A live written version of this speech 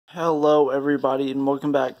Hello everybody and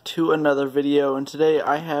welcome back to another video, and today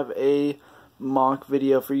I have a mock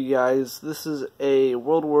video for you guys. This is a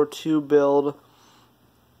World War II build,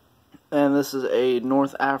 and this is a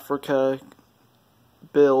North Africa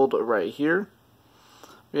build right here.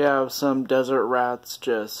 We have some desert rats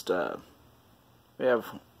we have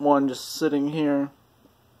one just sitting here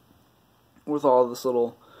with all this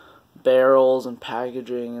little barrels and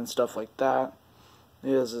packaging and stuff like that.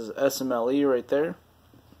 This is SMLE right there.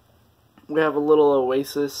 We have a little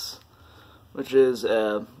oasis, which is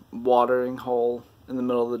a watering hole in the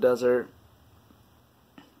middle of the desert.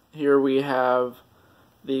 Here we have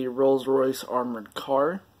the Rolls-Royce armored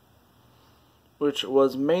car, which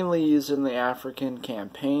was mainly used in the African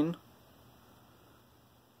campaign.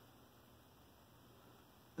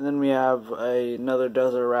 And then we have another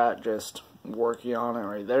desert rat just working on it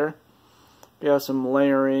right there. We have some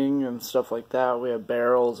layering and stuff like that. We have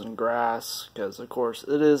barrels and grass, because of course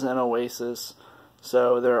it is an oasis,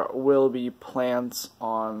 so there will be plants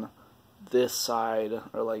on this side,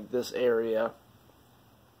 or like this area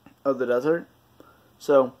of the desert.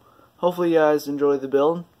 So hopefully you guys enjoy the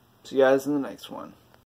build. See you guys in the next one.